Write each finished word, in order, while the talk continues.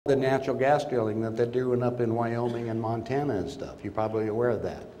the natural gas drilling that they're doing up in Wyoming and Montana and stuff. You're probably aware of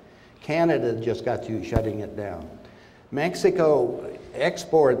that. Canada just got you shutting it down. Mexico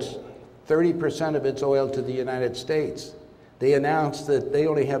exports 30% of its oil to the United States. They announced that they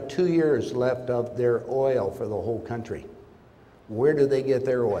only have 2 years left of their oil for the whole country. Where do they get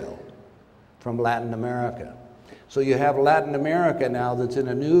their oil? From Latin America. So you have Latin America now that's in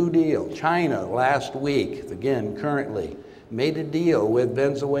a new deal. China last week, again currently, made a deal with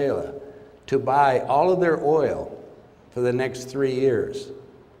Venezuela to buy all of their oil for the next 3 years.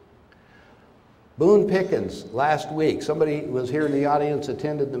 Boone Pickens last week, somebody was here in the audience,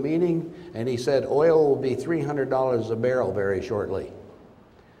 attended the meeting, and he said oil will be $300 a barrel very shortly.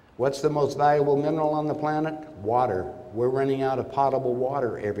 What's the most valuable mineral on the planet? Water. We're running out of potable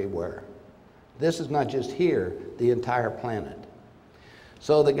water everywhere. This is not just here, the entire planet.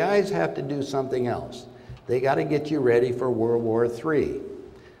 So the guys have to do something else. They got to get you ready for World War III.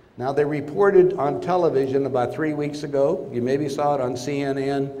 Now they reported on television about 3 weeks ago, you maybe saw it on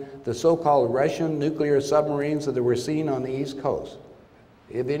CNN, the so-called Russian nuclear submarines that were seen on the East Coast.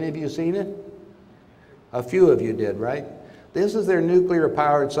 Have any of you seen it? A few of you did, right? This is their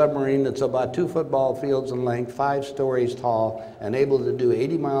nuclear-powered submarine that's about 2 football fields in length, 5 stories tall, and able to do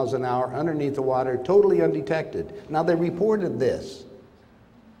 80 miles an hour underneath the water, totally undetected. Now, they reported this.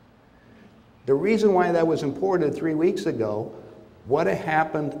 The reason why that was reported 3 weeks ago, what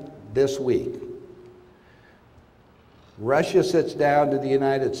happened this week? Russia sits down to the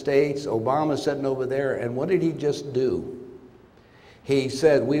United States, Obama's sitting over there, and what did he just do? He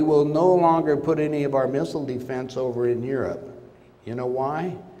said, we will no longer put any of our missile defense over in Europe. You know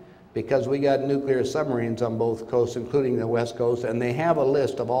why? Because we got nuclear submarines on both coasts, including the West Coast, and they have a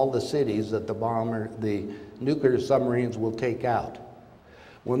list of all the cities that the nuclear submarines will take out.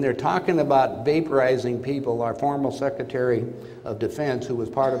 When they're talking about vaporizing people, our former Secretary of Defense, who was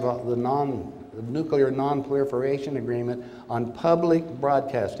part of the Nuclear Non-Proliferation Agreement on public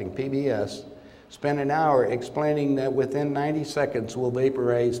broadcasting, PBS, spent an hour explaining that within 90 seconds we'll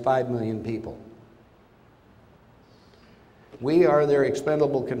vaporize 5 million people. We are their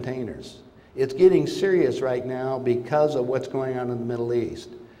expendable containers. It's getting serious right now because of what's going on in the Middle East.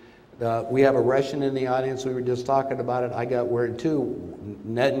 We have a Russian in the audience, we were just talking about it. I got word too.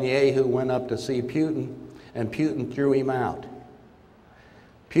 Netanyahu went up to see Putin, and Putin threw him out.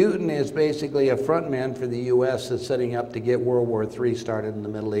 Putin is basically a frontman for the U.S. that's setting up to get World War III started in the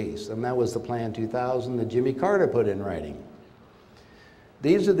Middle East. And that was the Plan 2000 that Jimmy Carter put in writing.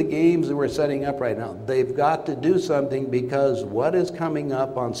 These are the games that we're setting up right now. They've got to do something because what is coming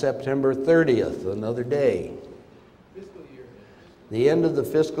up on September 30th, another day? Fiscal year. The end of the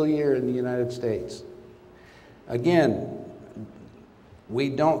fiscal year in the United States. Again,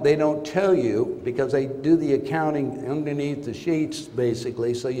 they don't tell you because they do the accounting underneath the sheets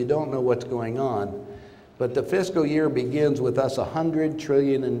basically, so you don't know what's going on. But the fiscal year begins with us $100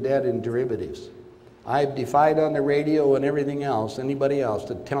 trillion in debt and derivatives. I've defied on the radio and everything else, anybody else,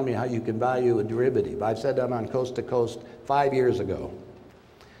 to tell me how you can value a derivative. I've said that on Coast to Coast 5 years ago.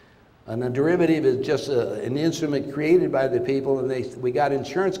 And a derivative is just an instrument created by the people, and we got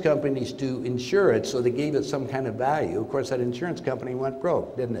insurance companies to insure it, so they gave it some kind of value. Of course, that insurance company went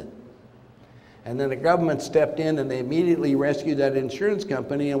broke, didn't it? And then the government stepped in and they immediately rescued that insurance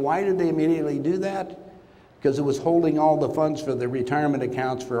company. And why did they immediately do that? Because it was holding all the funds for the retirement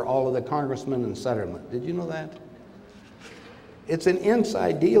accounts for all of the congressmen and settlement. Did you know that? It's an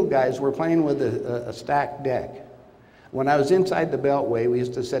inside deal, guys. We're playing with a stacked deck. When I was inside the Beltway, we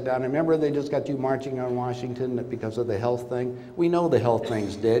used to sit down. Remember, they just got you marching on Washington because of the health thing? We know the health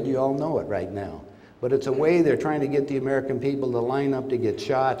thing's dead. You all know it right now. But it's a way they're trying to get the American people to line up to get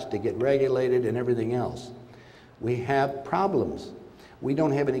shots, to get regulated, and everything else. We have problems. We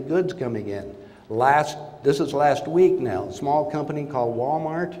don't have any goods coming in. This is last week now. A small company called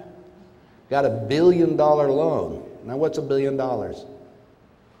Walmart got $1 billion loan. Now, what's $1 billion?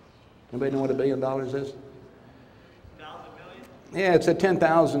 Anybody know what $1 billion is? Yeah, it's a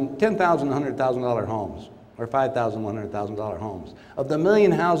 $10,000, $100,000 homes, or $5,000, $100,000 homes. Of the million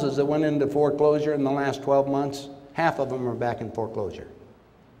houses that went into foreclosure in the last 12 months, half of them are back in foreclosure.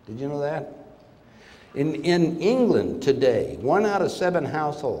 Did you know that? In England today, 1 out of 7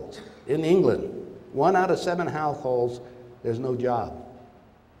 households, in England, 1 out of 7 households, there's no job.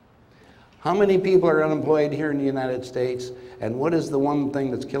 How many people are unemployed here in the United States? And what is the one thing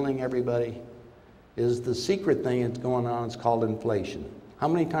that's killing everybody? Is the secret thing that's going on. It's called inflation. How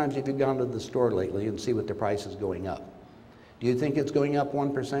many times have you gone to the store lately and see what the price is going up? Do you think it's going up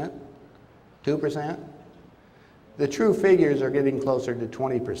 1%? 2%? The true figures are getting closer to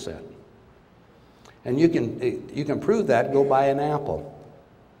 20%. And you can prove that, go buy an apple.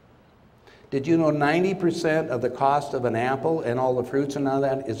 Did you know 90% of the cost of an apple and all the fruits and all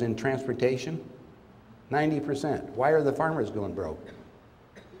that is in transportation? 90%. Why are the farmers going broke?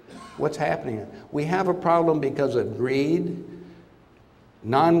 What's happening? We have a problem because of greed,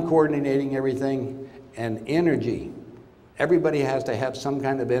 non-coordinating everything, and energy. Everybody has to have some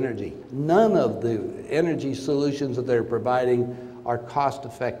kind of energy. None of the energy solutions that they're providing are cost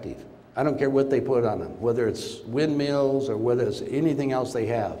effective. I don't care what they put on them, whether it's windmills or whether it's anything else they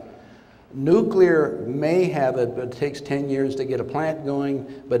have. Nuclear may have it, but it takes 10 years to get a plant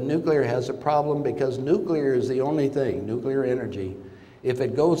going, but nuclear has a problem because nuclear is the only thing, nuclear energy, if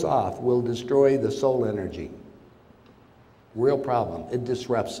it goes off, will destroy the soul energy. Real problem. It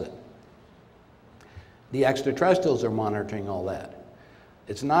disrupts it. The extraterrestrials are monitoring all that.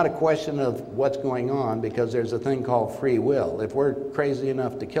 It's not a question of what's going on because there's a thing called free will. If we're crazy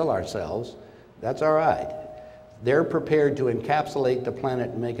enough to kill ourselves, that's all right. They're prepared to encapsulate the planet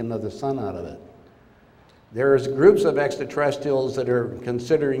and make another sun out of it. There's groups of extraterrestrials that are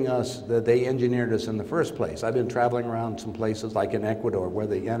considering us, that they engineered us in the first place. I've been traveling around some places like in Ecuador where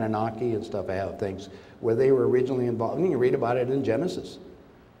the Anunnaki and stuff have things where they were originally involved. You can read about it in Genesis,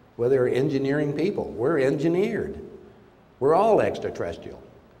 where they're engineering people. We're engineered. We're all extraterrestrial.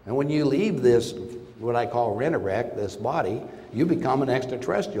 And when you leave this, what I call rent-a-wreck, this body, you become an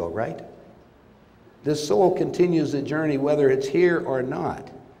extraterrestrial, right? This soul continues the journey whether it's here or not.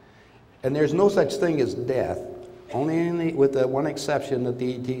 And there's no such thing as death, only with the one exception that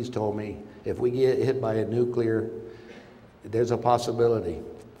the ETs told me. If we get hit by a nuclear, there's a possibility.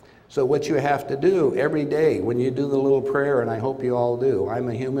 So what you have to do every day when you do the little prayer, and I hope you all do, I'm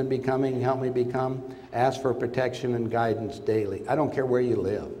a human becoming, help me become, ask for protection and guidance daily. I don't care where you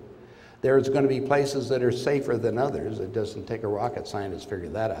live. There's going to be places that are safer than others. It doesn't take a rocket scientist to figure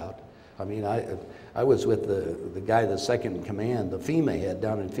that out. I mean, I was with the guy, the second in command, the FEMA head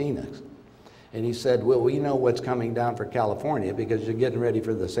down in Phoenix. And he said, well, we know what's coming down for California because you're getting ready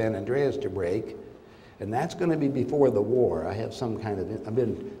for the San Andreas to break. And that's going to be before the war. I have some kind of, I've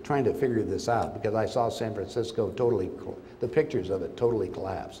been trying to figure this out because I saw San Francisco totally, the pictures of it totally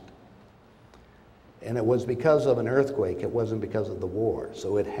collapsed. And it was because of an earthquake, it wasn't because of the war.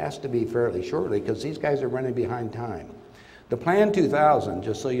 So it has to be fairly shortly because these guys are running behind time. The Plan 2000,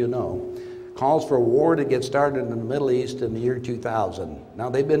 just so you know, calls for a war to get started in the Middle East in the year 2000. Now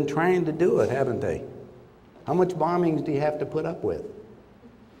they've been trying to do it, haven't they? How much bombings do you have to put up with?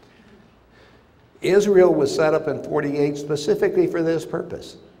 Israel was set up in 48 specifically for this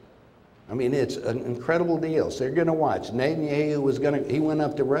purpose. I mean, it's an incredible deal. So you're going to watch. Netanyahu he went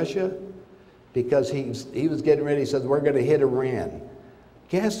up to Russia because he was getting ready. He says, we're going to hit Iran.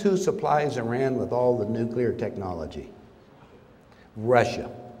 Guess who supplies Iran with all the nuclear technology? Russia.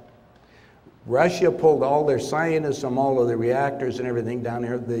 Russia pulled all their scientists from all of the reactors and everything down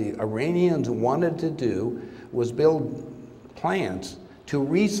there. The Iranians wanted to do was build plants to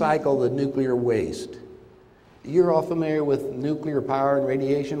recycle the nuclear waste. You're all familiar with nuclear power and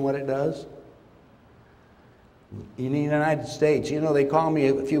radiation, what it does? In the United States, you know, they called me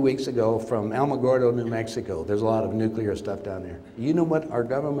a few weeks ago from Alamogordo, New Mexico. There's a lot of nuclear stuff down there. You know what our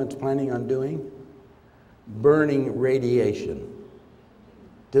government's planning on doing? Burning radiation.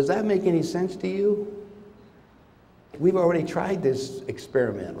 Does that make any sense to you? We've already tried this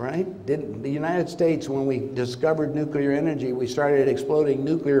experiment, right? The United States, when we discovered nuclear energy, we started exploding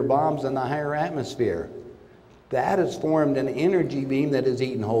nuclear bombs in the higher atmosphere. That has formed an energy beam that has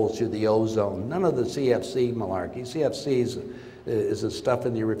eaten holes through the ozone. None of the CFC malarkey. CFC is the stuff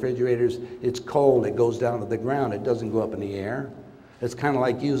in the refrigerators. It's cold, it goes down to the ground, it doesn't go up in the air. It's kind of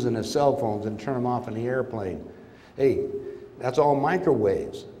like using the cell phones and turn them off in the airplane. Hey, that's all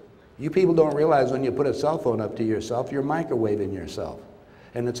microwaves. You people don't realize when you put a cell phone up to yourself, you're microwaving yourself.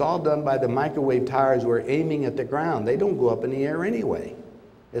 And it's all done by the microwave towers we're aiming at the ground. They don't go up in the air anyway.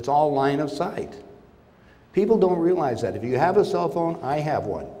 It's all line of sight. People don't realize that. If you have a cell phone, I have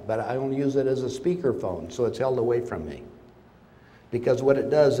one, but I only use it as a speaker phone, so it's held away from me. Because what it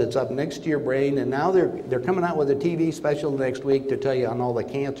does, it's up next to your brain, and now they're coming out with a TV special next week to tell you on all the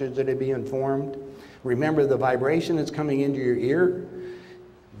cancers that are being formed. Remember, the vibration that's coming into your ear,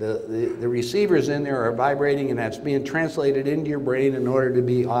 the receivers in there are vibrating, and that's being translated into your brain in order to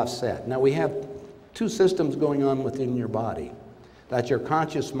be offset. Now, we have two systems going on within your body. That's your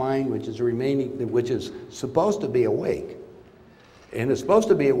conscious mind, which is supposed to be awake. And it's supposed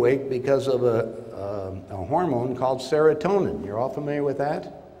to be awake because of a hormone called serotonin. You're all familiar with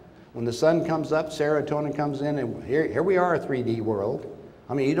that? When the sun comes up, serotonin comes in, and here we are, a 3D world.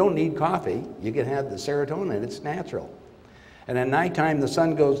 I mean, you don't need coffee. You can have the serotonin. It's natural. And at nighttime, the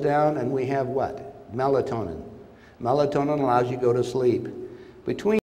sun goes down, and we have what? Melatonin. Melatonin allows you to go to sleep. Between